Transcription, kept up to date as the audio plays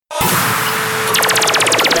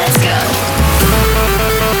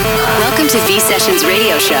to V Sessions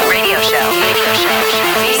Radio Show. Radio Show. Radio Show.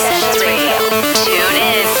 V Sessions Radio. Tune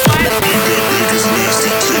in.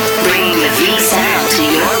 Bringing the V sound to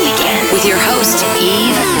your weekend with your host,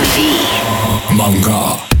 Yves V.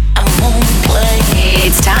 Manga.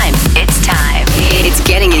 It's time. It's time. It's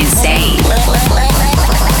getting insane.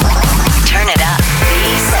 Turn it up. V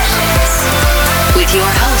Sessions. With your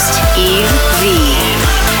host, Yves V.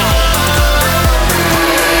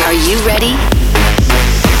 Are you ready?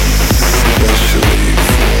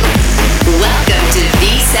 Welcome to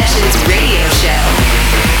V Sessions Radio Show.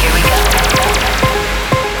 Here we go.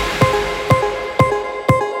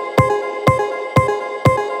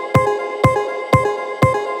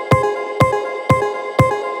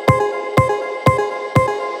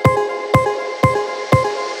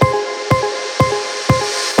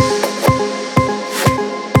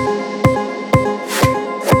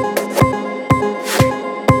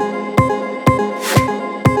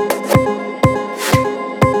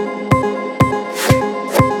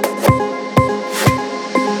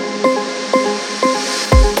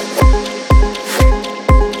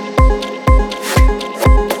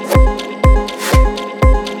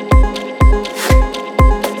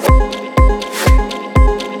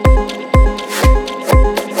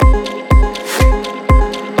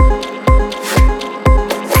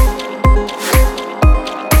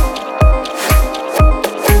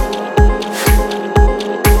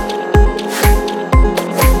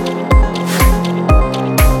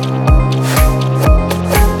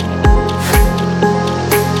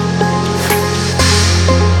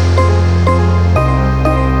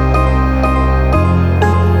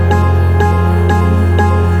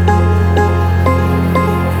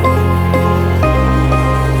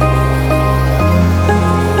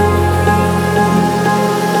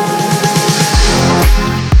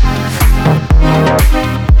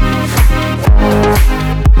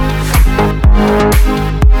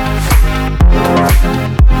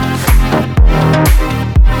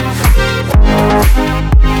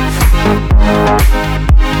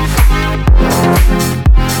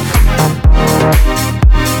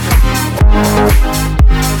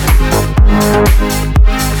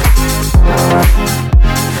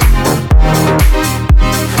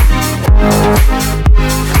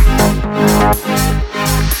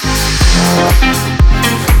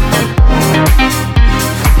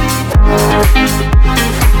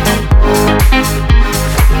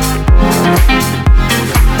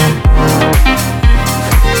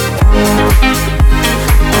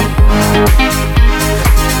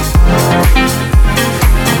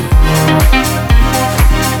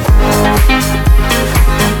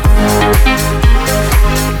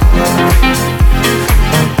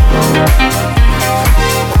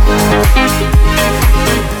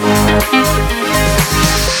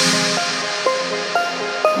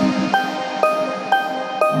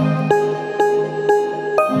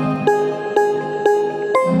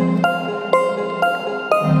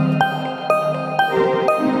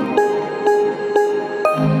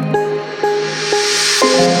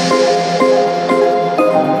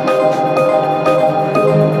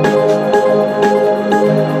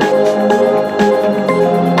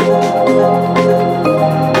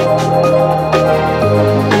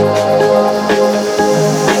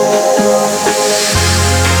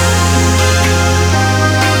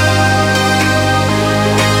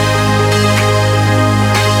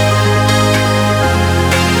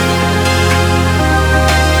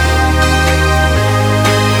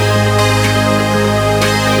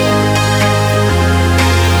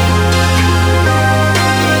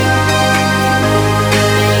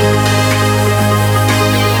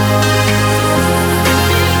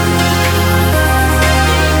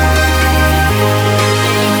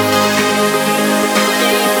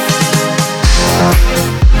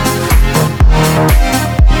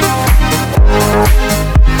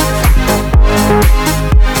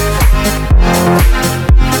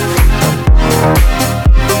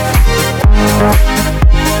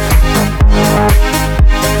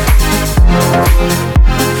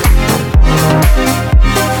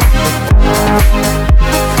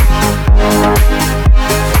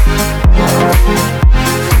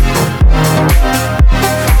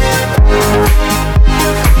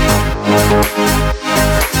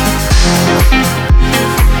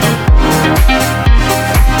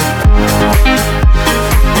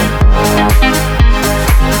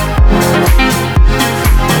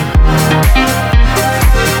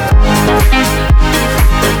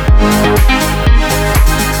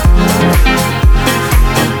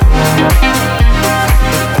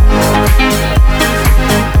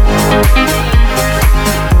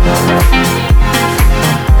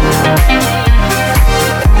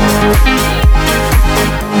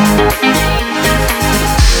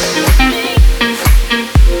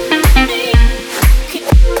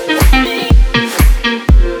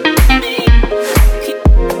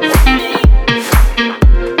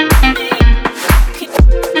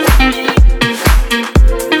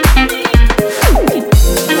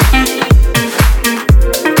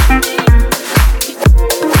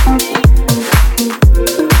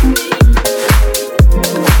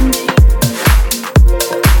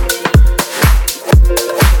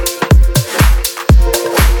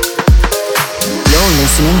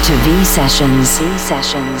 Sessions. C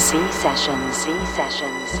Sessions. C Sessions. C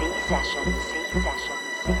Sessions. C Sessions. C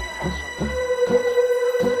Sessions.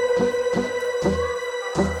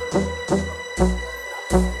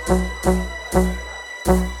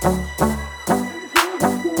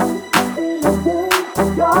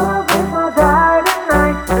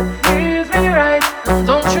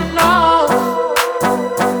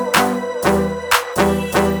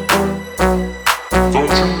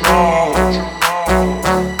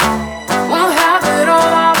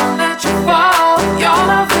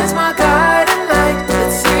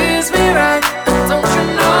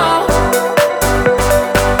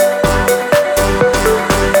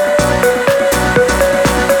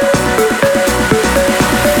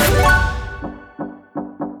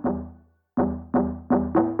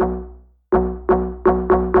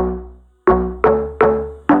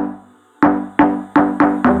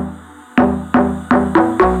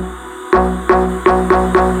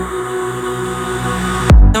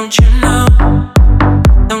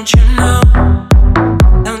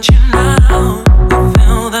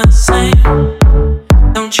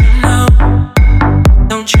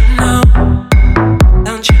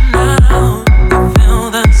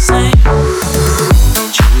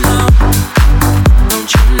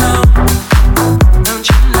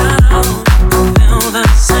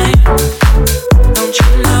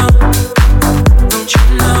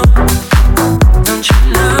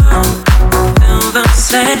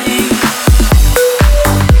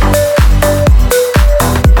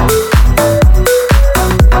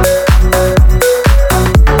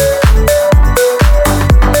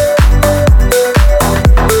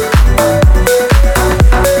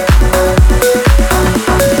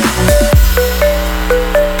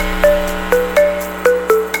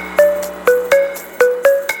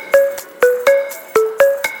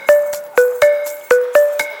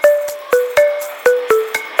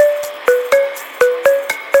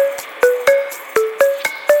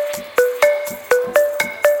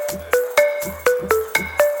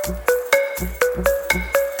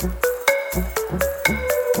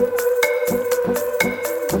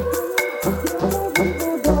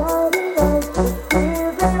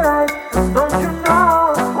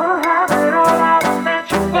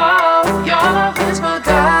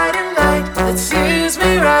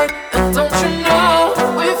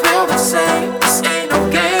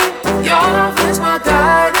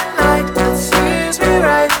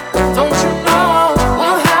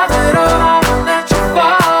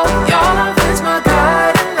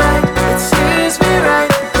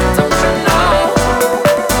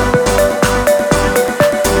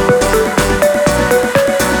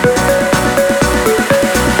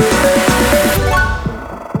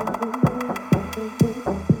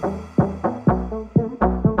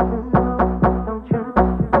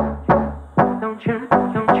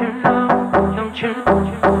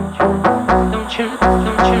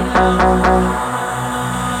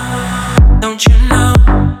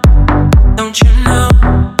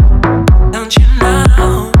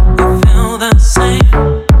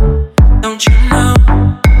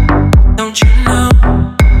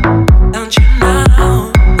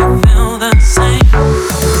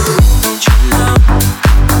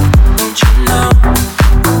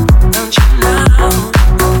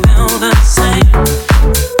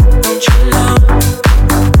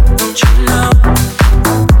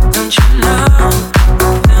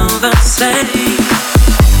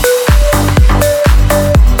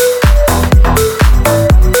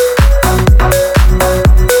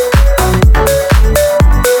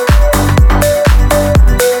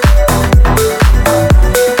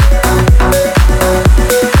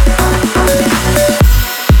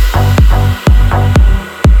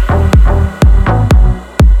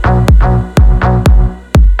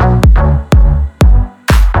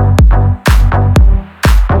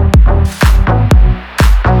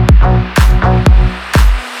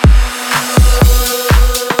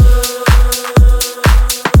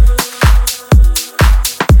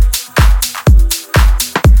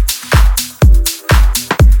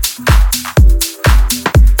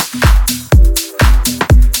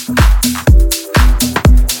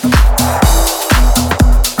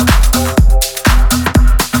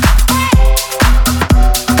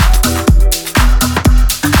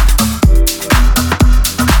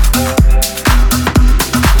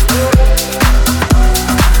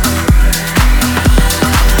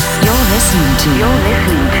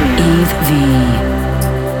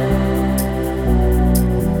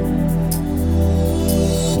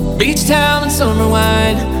 Beach towel and summer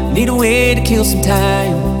wine, need a way to kill some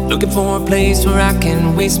time. Looking for a place where I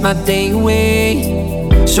can waste my day away.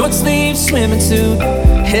 Short sleeve swimming suit,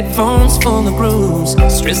 Headphones full of grooves,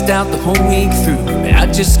 stressed out the whole week through. I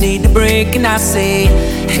just need a break and I say,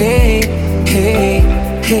 hey, hey,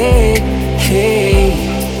 hey, hey.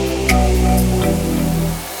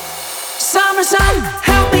 Summer sun,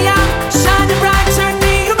 help me out, shine it bright, turn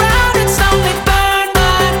me around and slowly burn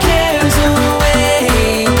my cares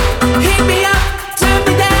away. Heat me up, turn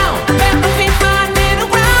me down, let my feet find middle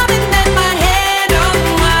ground and let my head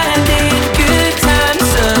unwind in good time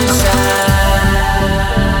sunshine.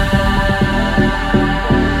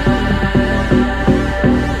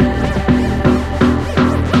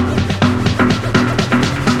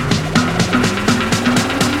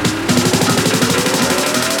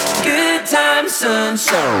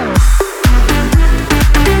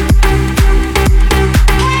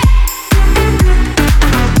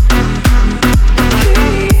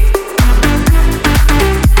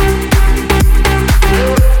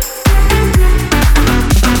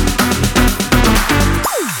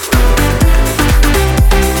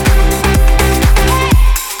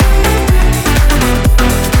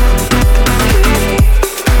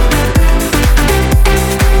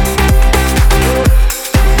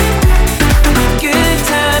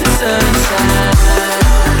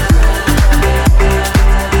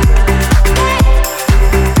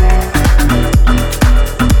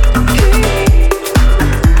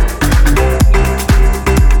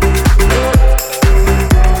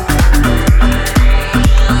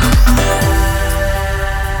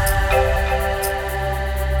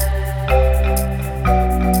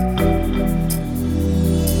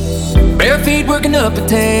 Up at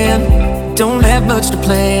 10, don't have much to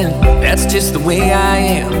plan. That's just the way I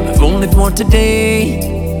am, if only for today.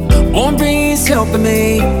 Warm breeze helping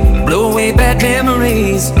me blow away bad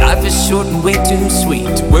memories. Life is short and way too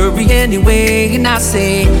sweet to worry anyway. And I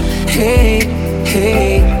say, hey,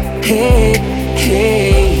 hey, hey,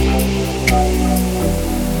 hey.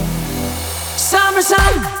 Summer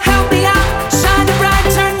sun, help me out, shine it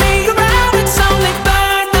bright, turn me around and slowly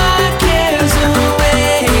burn my cares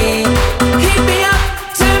away. Heat me up,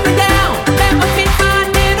 turn me down, let my feet find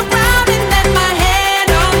middle ground and let my head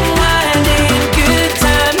unwind in good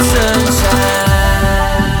time sunshine.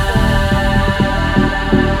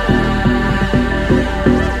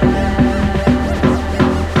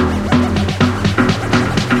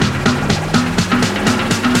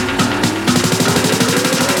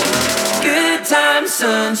 Good time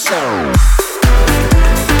sunshine.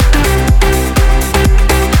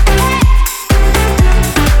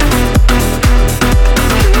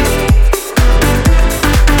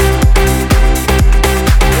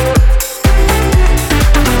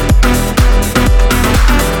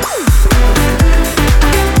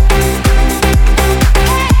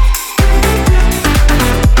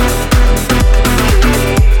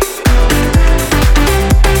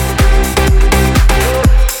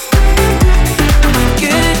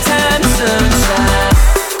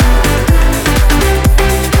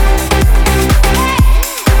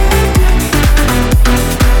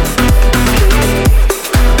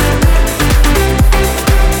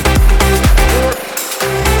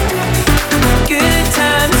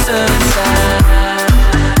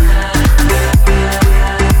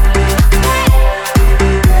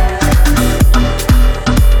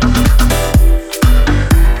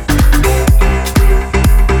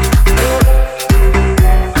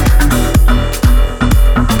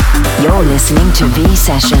 Listening to V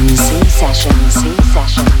Sessions. V Sessions. V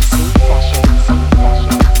Sessions. V Sessions.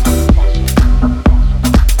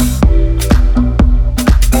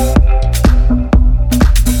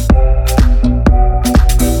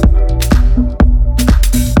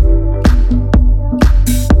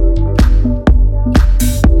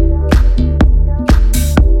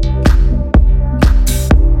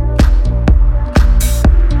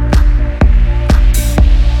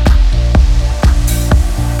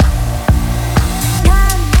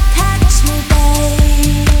 Touch me, babe.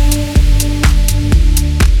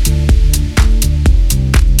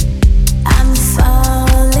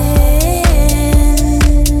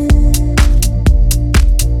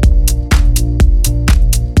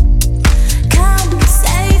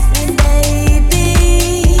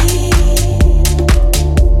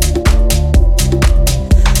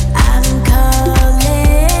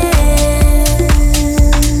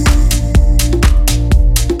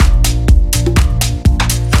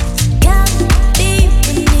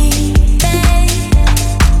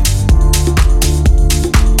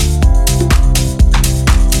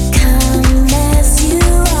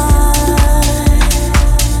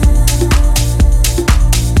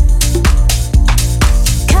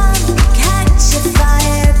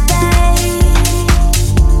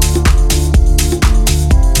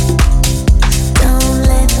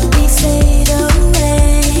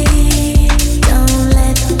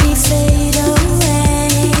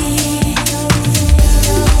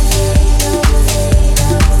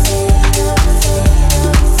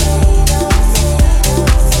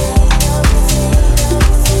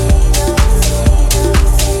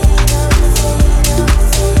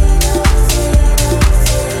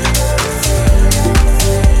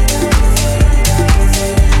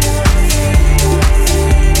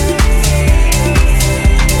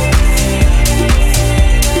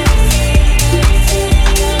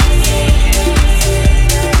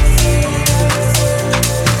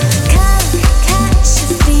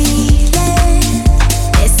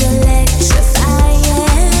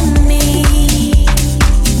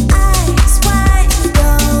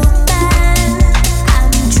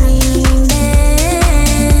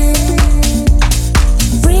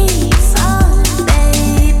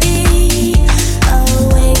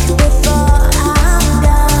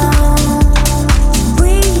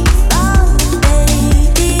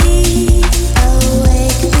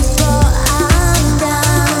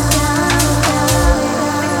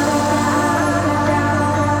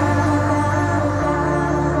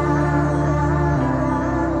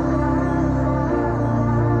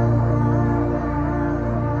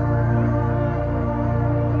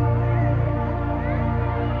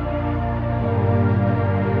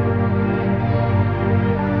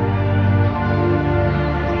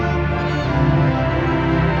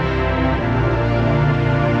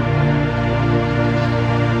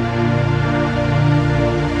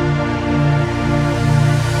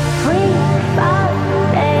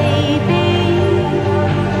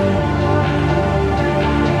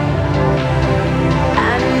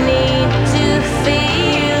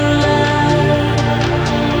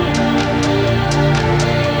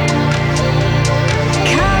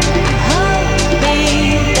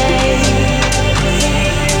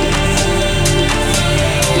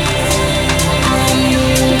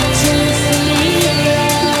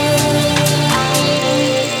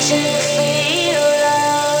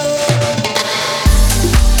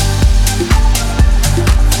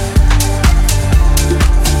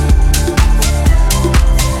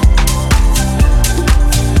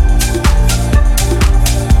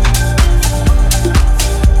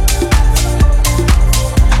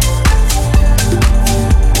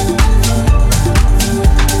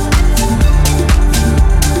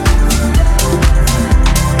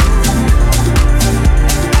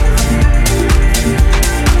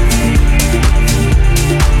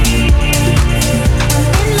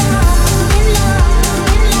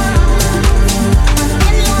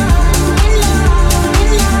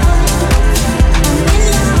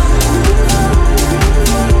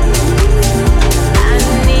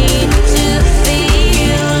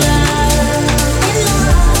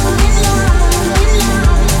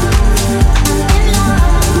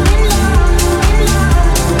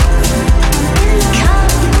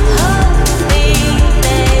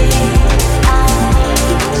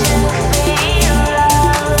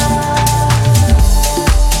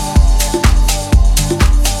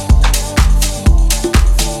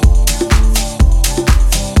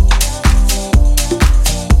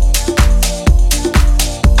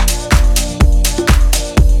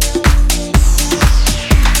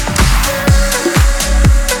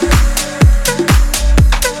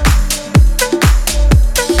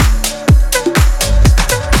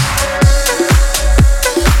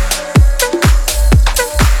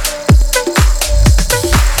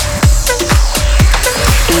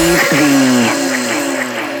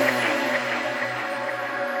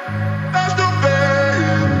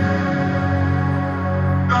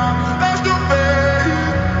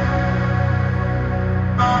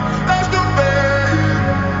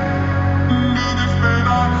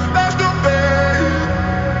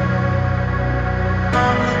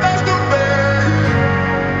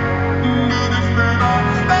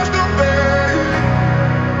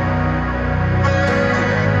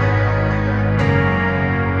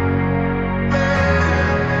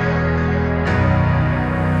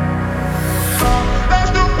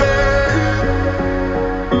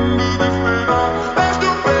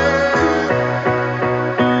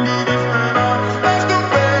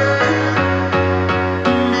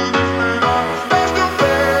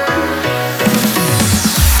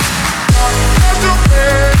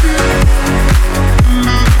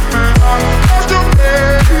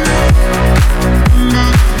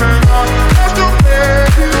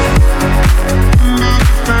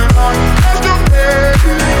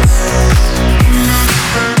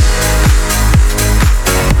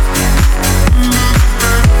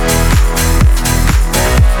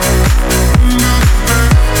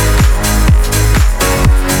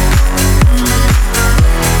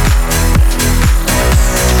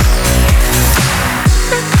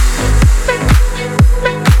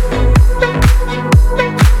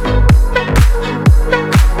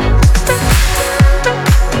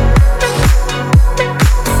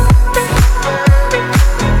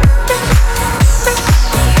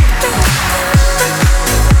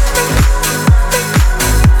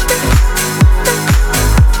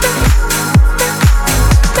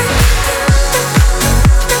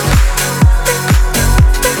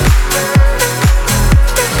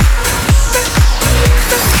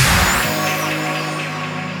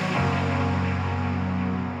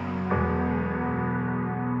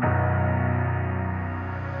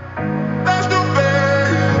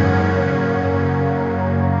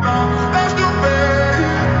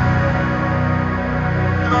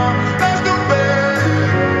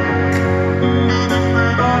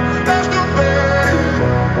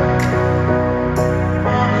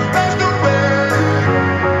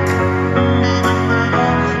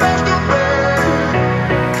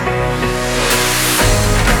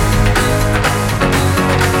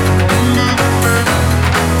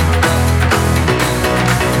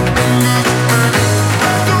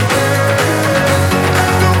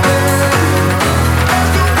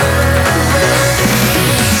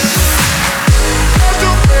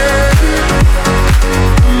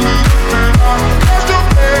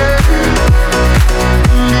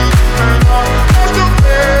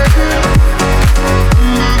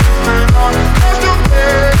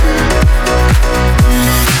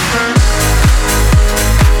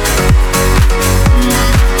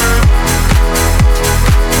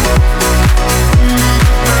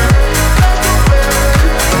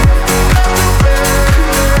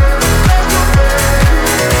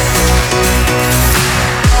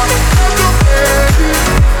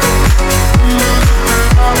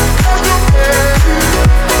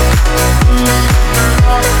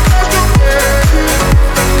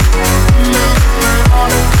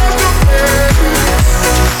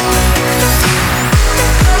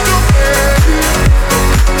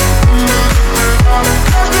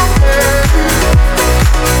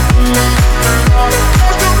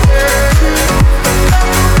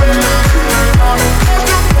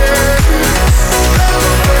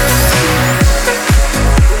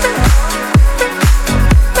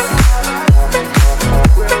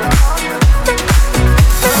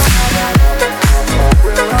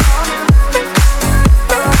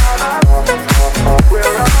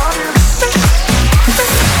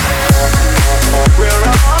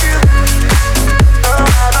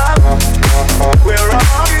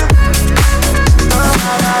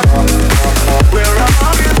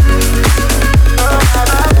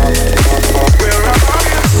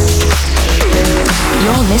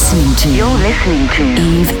 listening to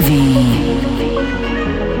Yves V.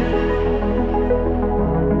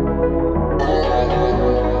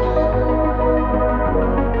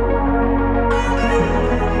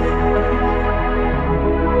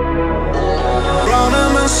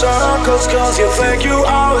 Circles cause you think you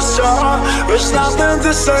are a star. There's nothing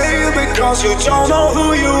to say because you don't know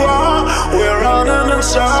who you are. We're running in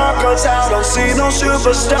circles, I don't see no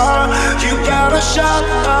superstar. You better shut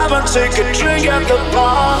up and take a drink at the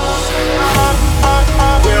bar.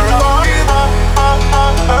 We're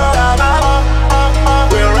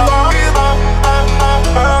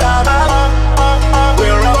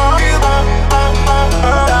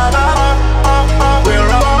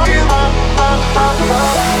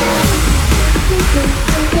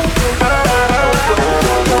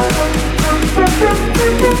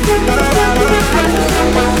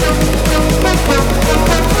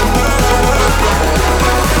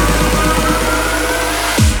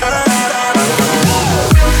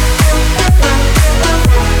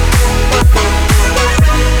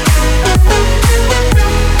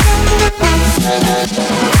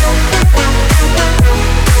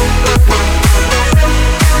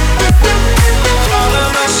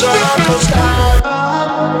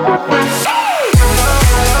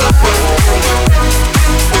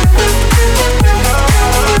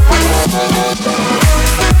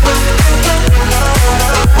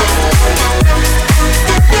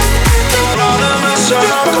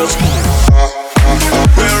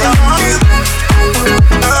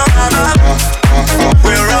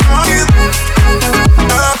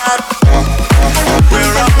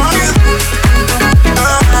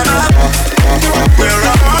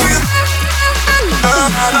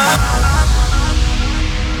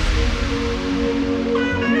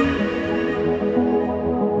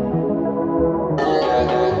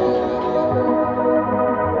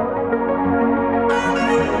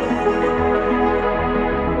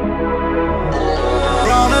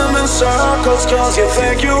cause you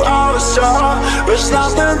think you are a star. There's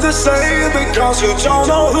nothing to say because you don't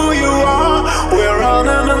know who you are. We're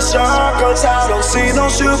running in circles, I don't see no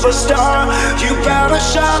superstar. You better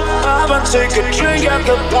shut up and take a drink at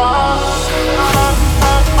the bar.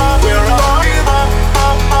 We're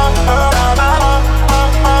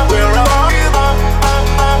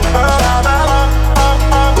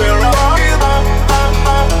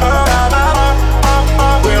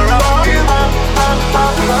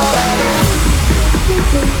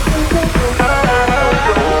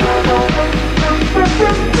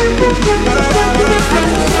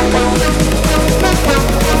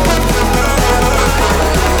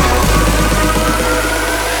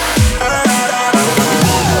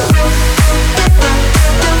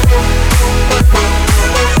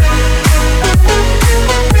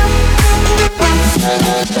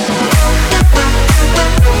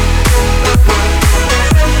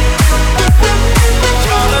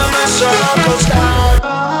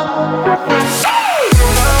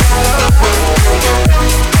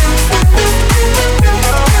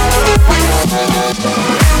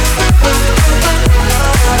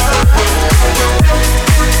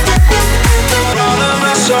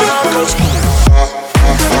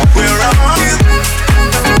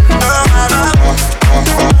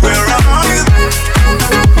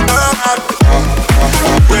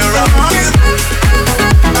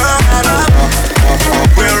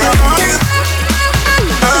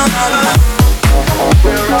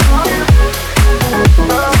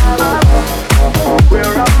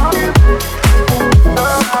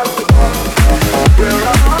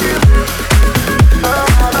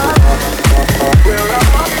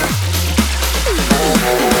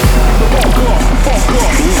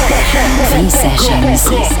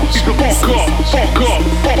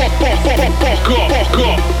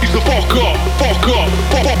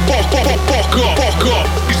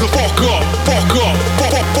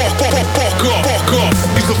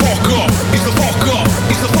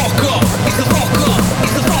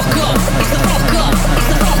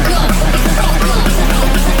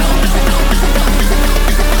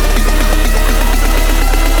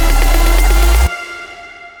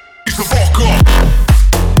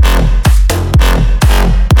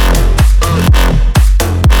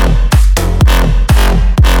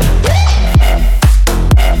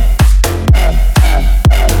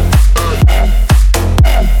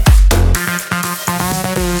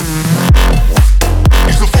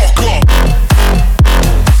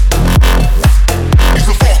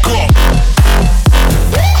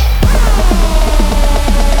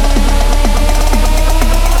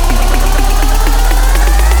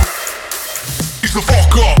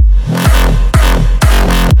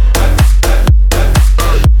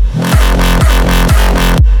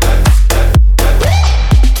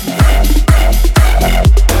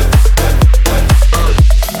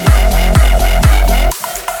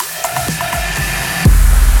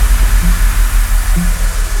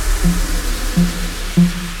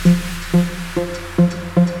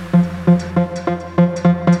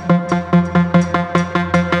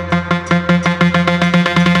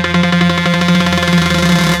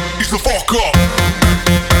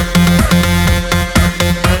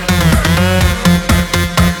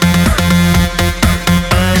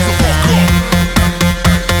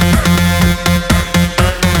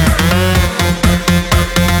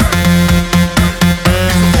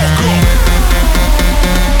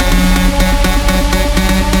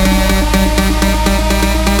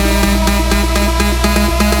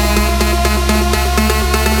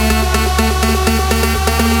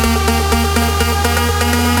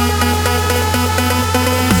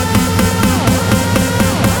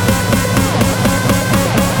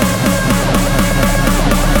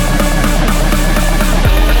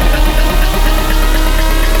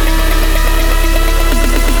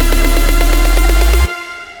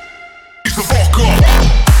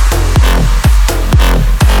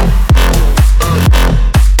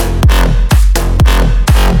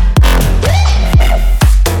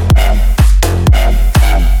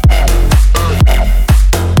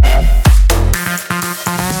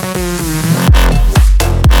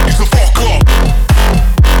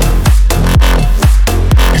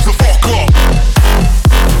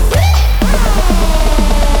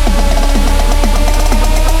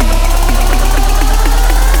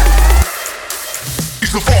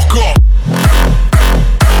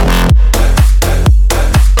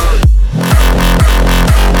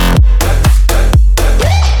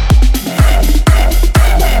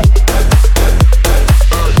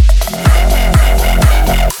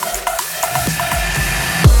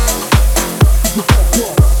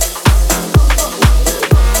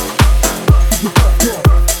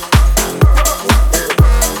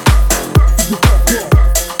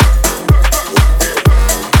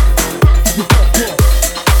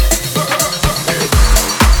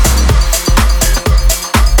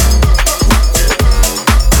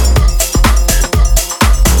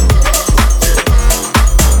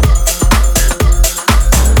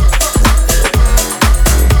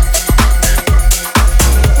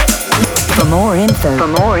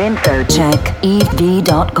info, check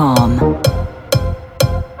EVV.com.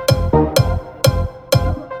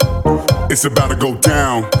 It's about to go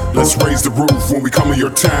down. Let's raise the roof when we come in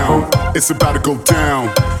your town. It's about to go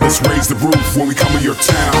down. Let's raise the roof when we come in your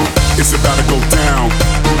town. It's about to go down.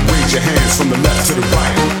 Raise your hands from the left to the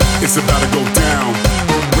right. It's about to go down.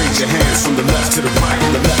 Raise your hands from the left to the right.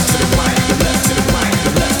 The left to the right. The left to the right.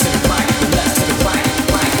 The left to the right. The left to the right.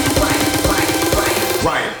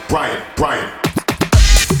 Right.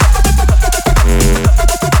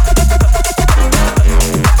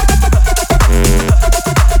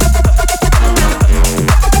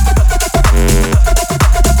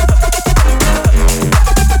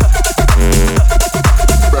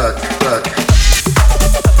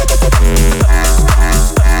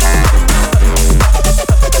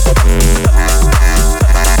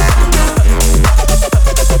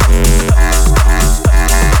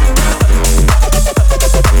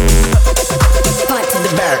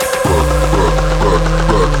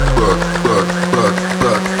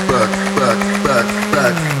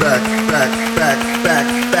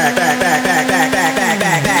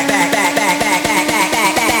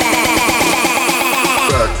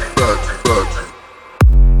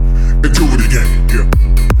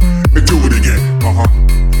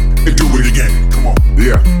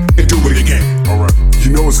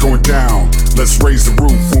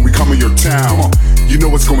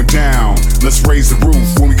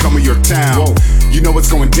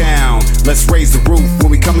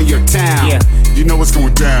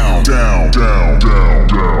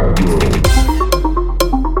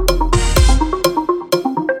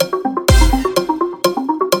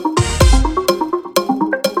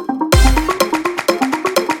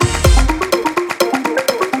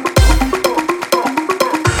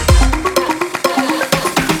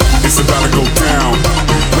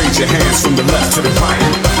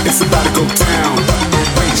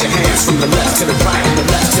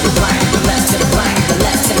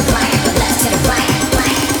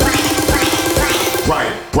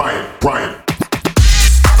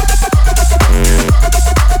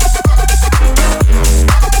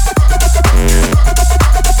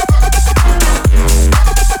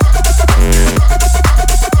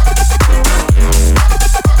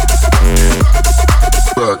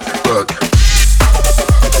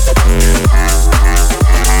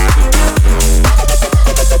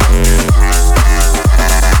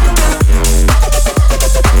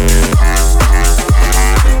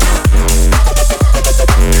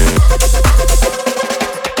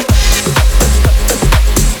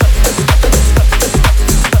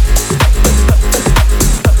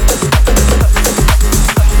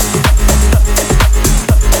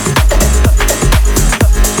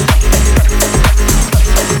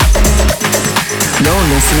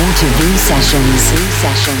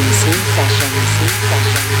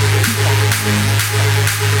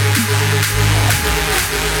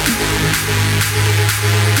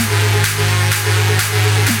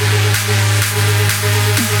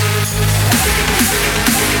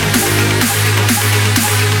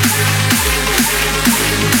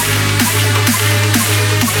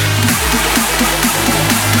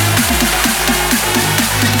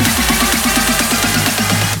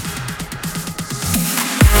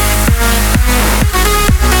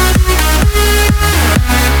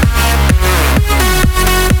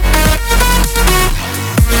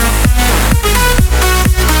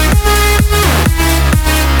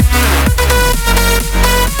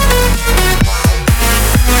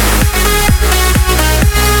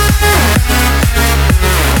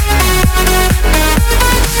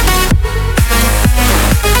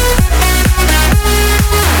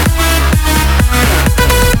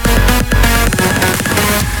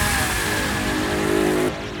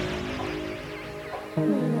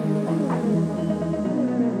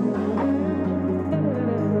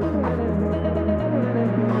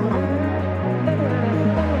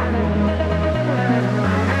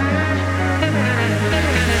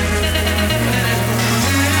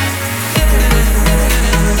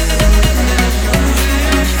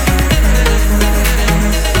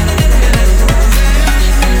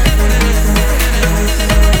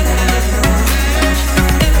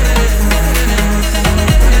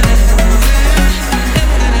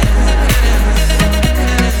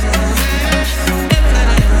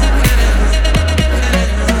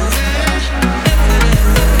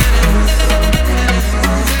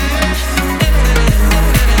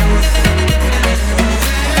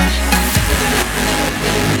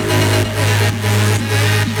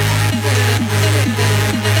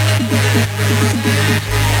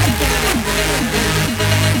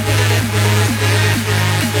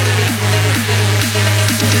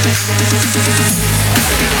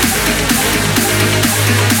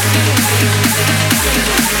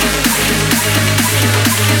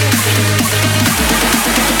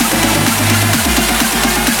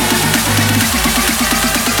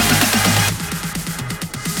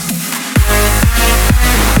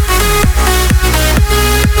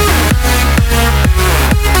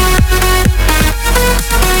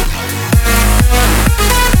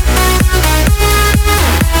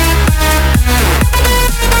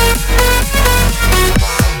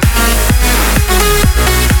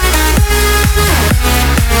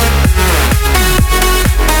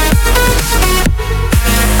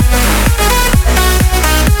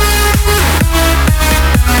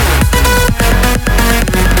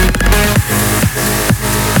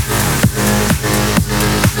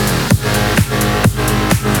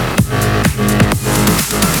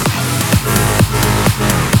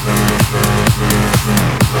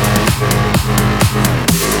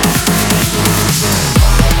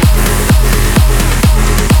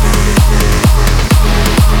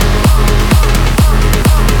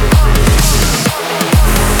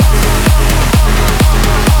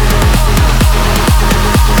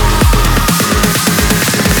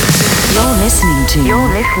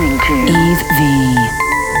 listening to Yves V.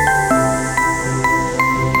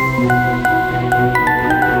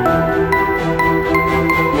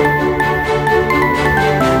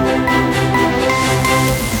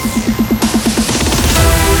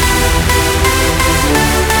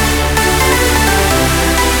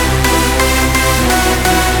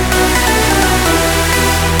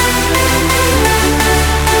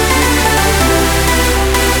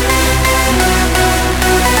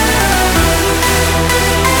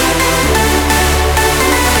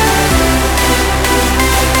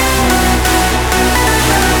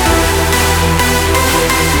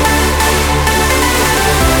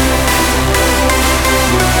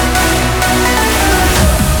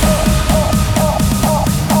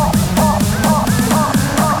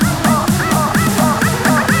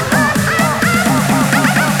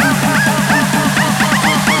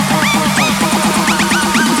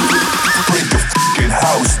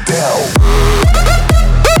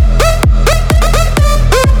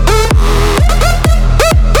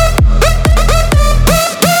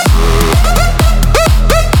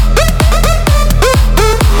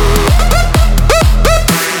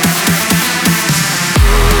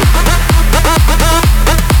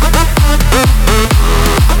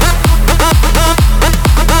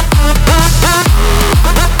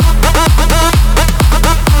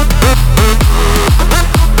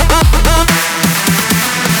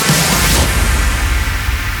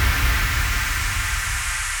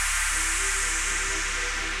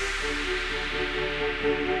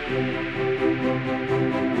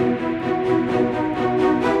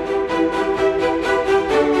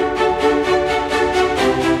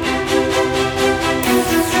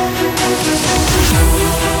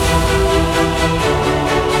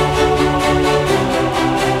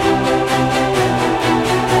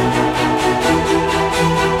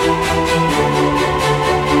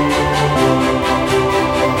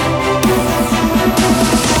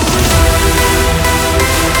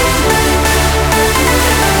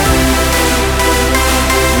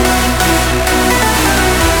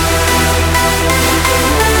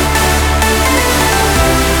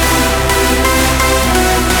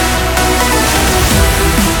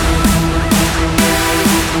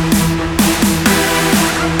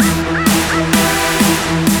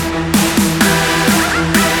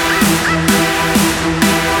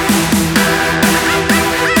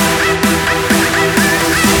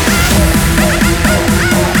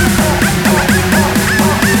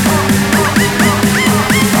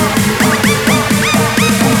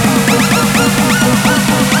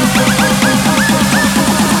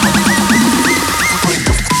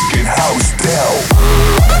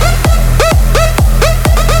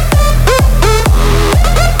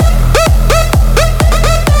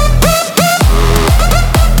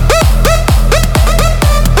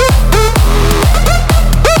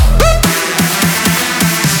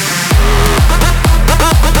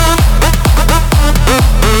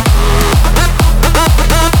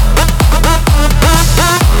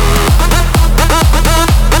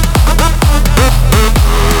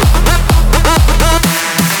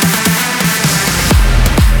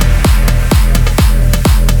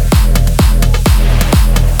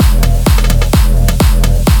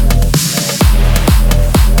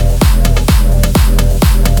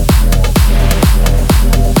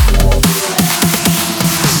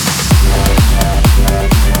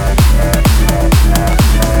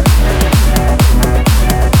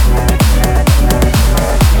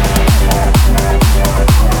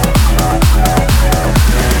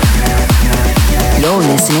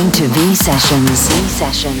 Sessions,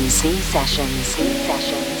 sessions, sessions,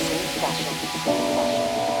 sessions.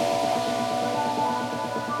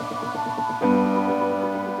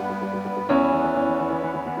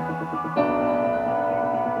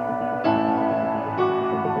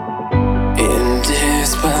 In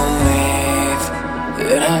disbelief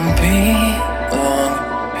that I belong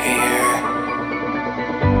here,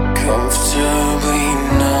 comfortably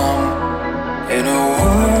numb in a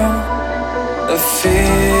world of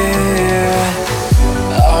fear.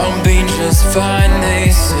 I'll be just fine, they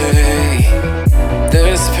say.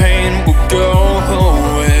 This pain will go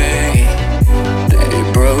away. They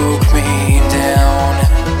broke me down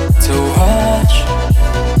to watch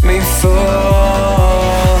me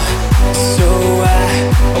fall. So I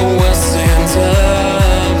will stand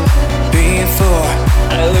up before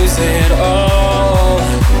I lose it all.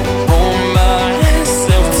 Hold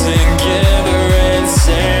myself together and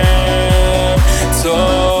stand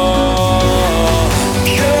tall.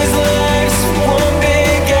 Life's one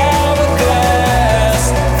big hourglass.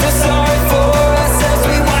 Feel sorry for ourselves.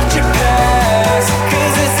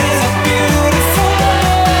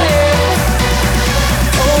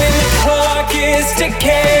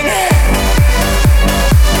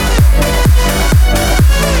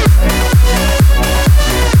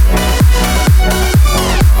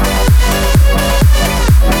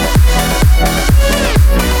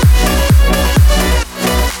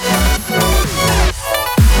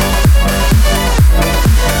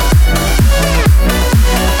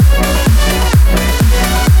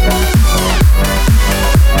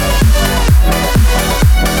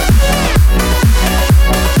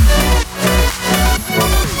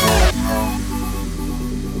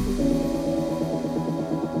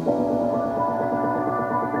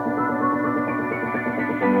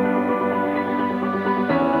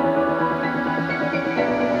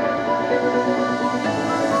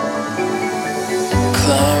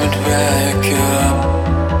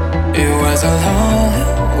 was a long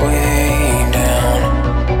way down,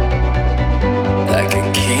 like a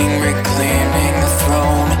king reclaiming the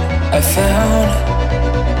throne. I found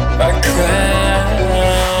my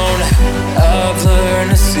crown. I've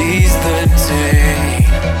learned to seize the day,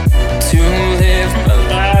 to live my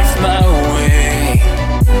life my way,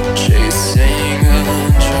 chasing a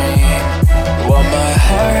dream while my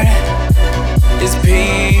heart is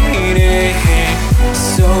beating.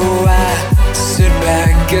 So I stood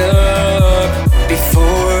back up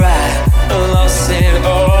before I lost it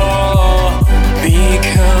all.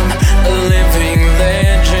 Become a living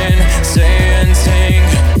legend, standing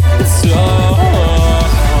tall.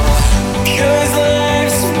 'Cause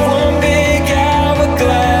life's one big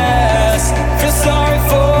hourglass. Feel sorry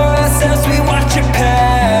for us as we watch it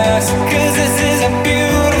pass. 'Cause this is a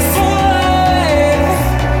beautiful life.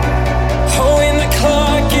 Oh, and the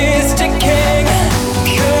clock is ticking.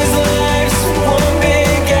 'Cause life's one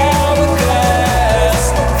big hourglass.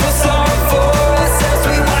 Feel sorry for us as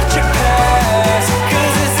we watch it pass.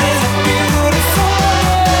 'Cause this is a beautiful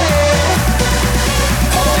life.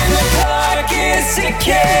 Oh, and the clock is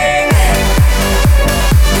ticking.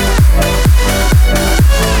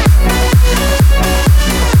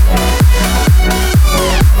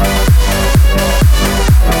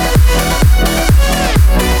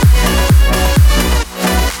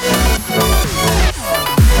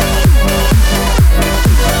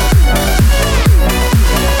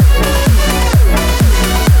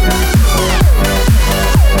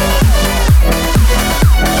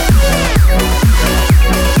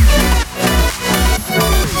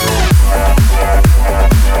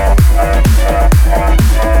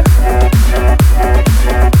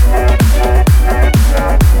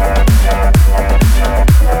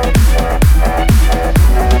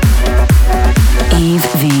 Yves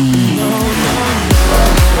V.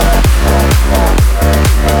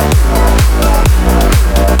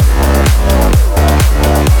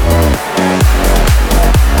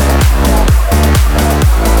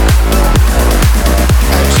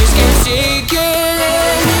 Just can't take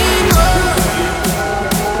it anymore.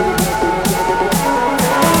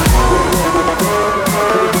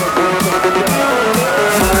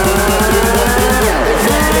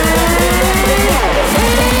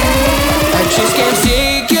 I just can't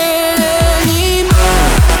take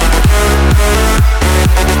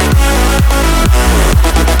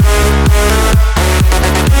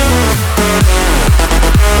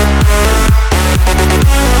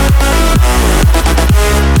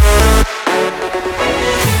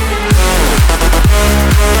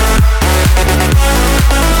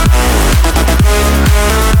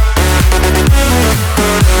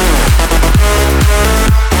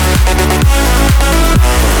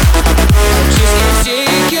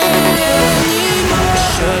it anymore.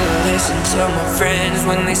 Should've listened to my friends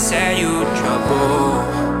when they said you trouble.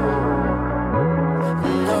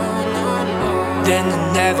 Then I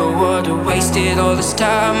never would've wasted all this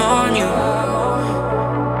time on you.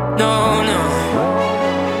 No, no.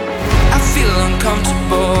 I feel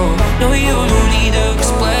uncomfortable. No, you don't need to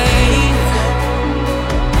explain.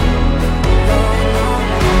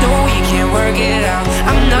 No, we can't work it out.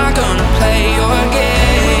 I'm not gonna play your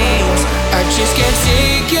games. I just can't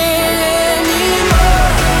take it anymore.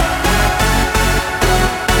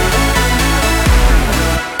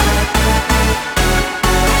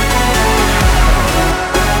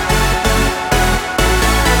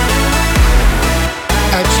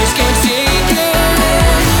 I just can't take it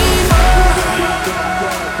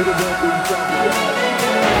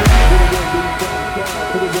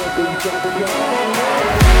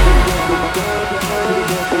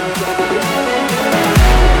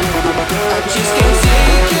I just can't take it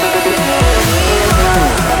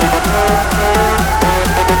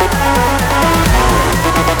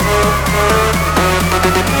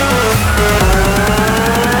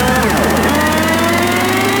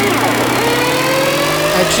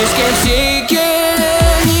I just can't take it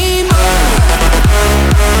anymore.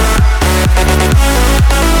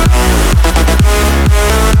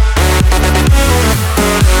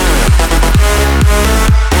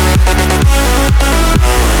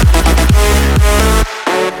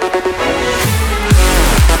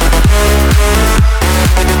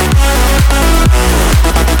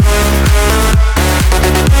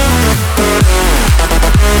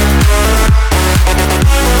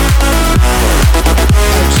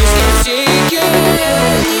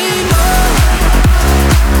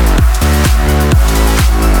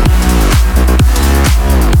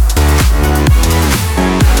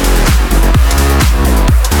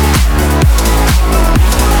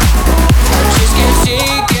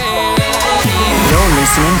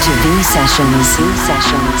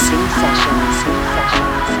 Sessions.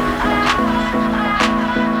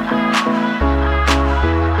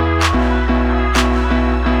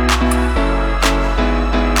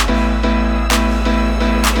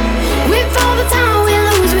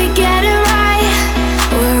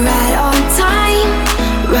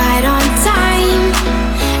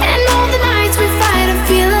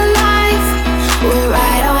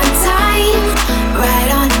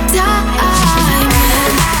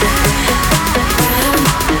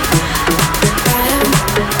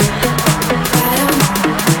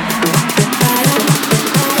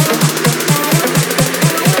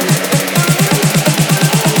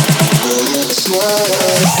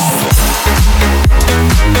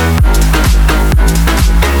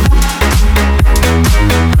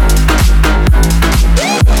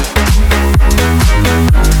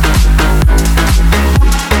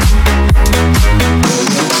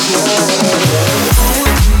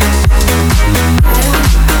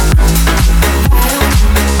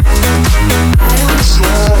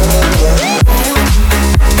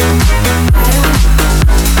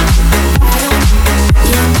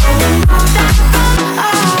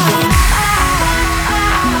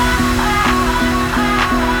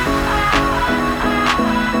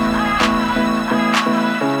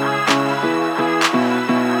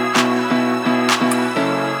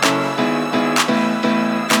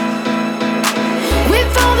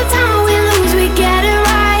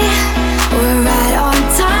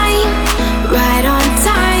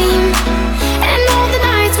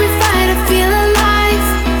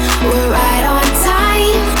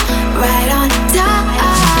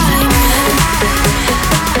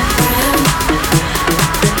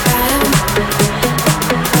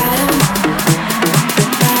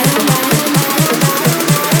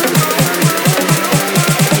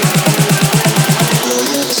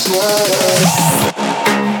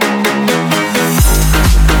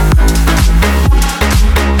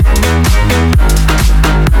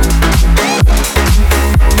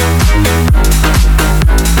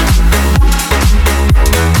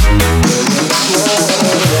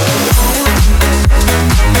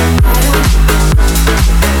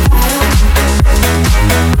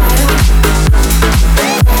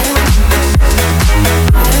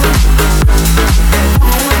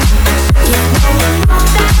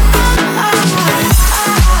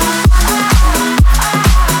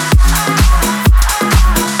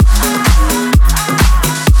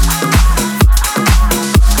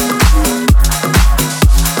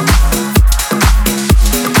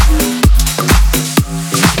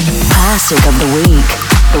 Classic of the week.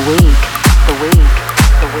 The week. The week.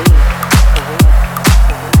 The week.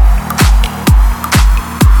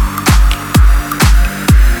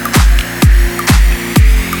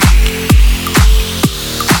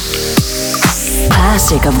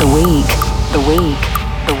 Classic of the week. The week.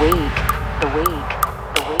 The week. The week.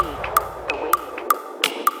 The week. The week.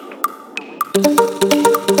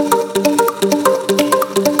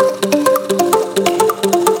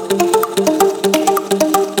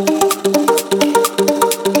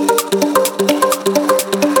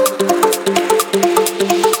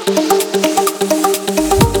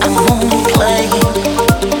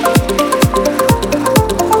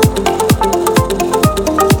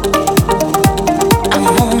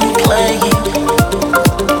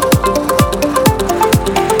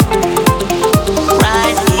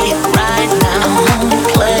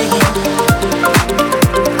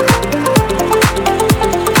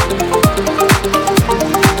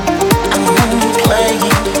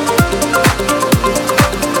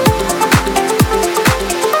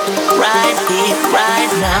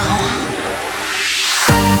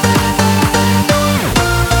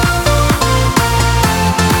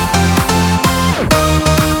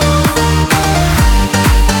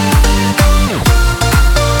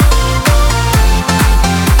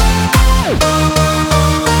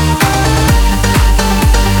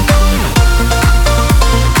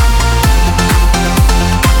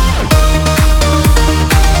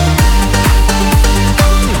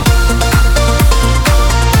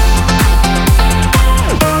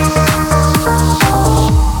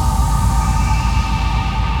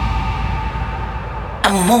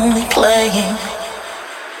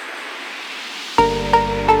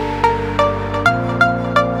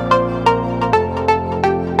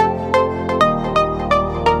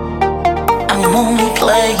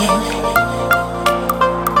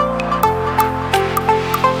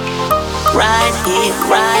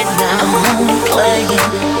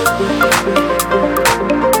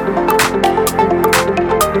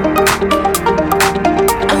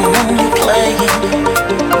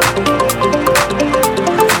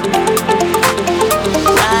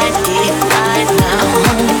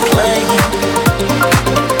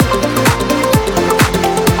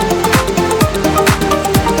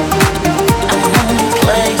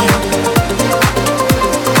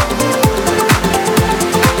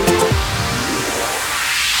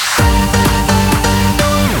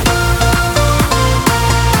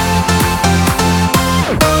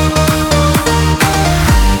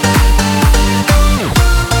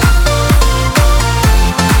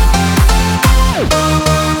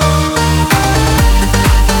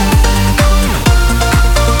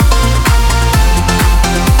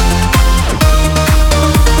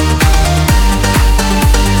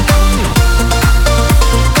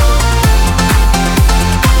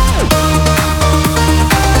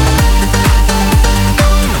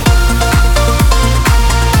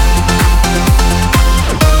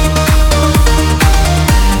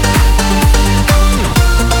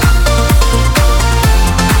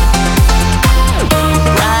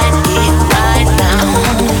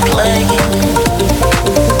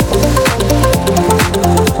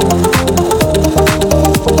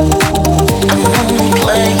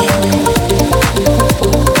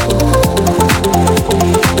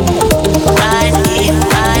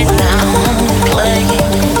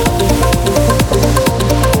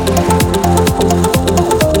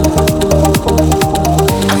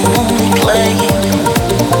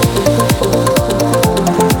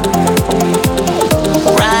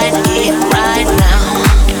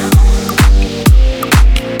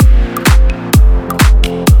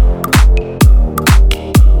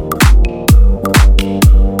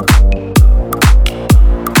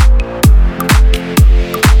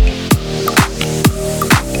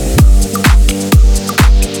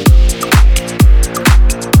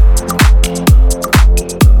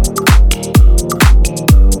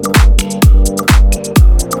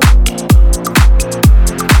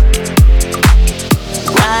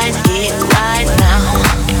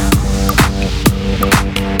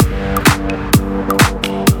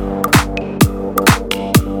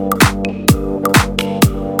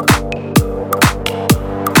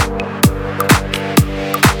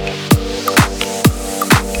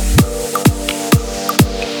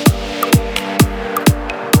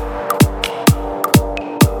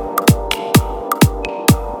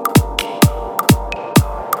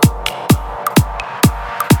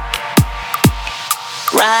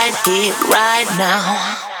 right here, right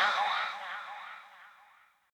now.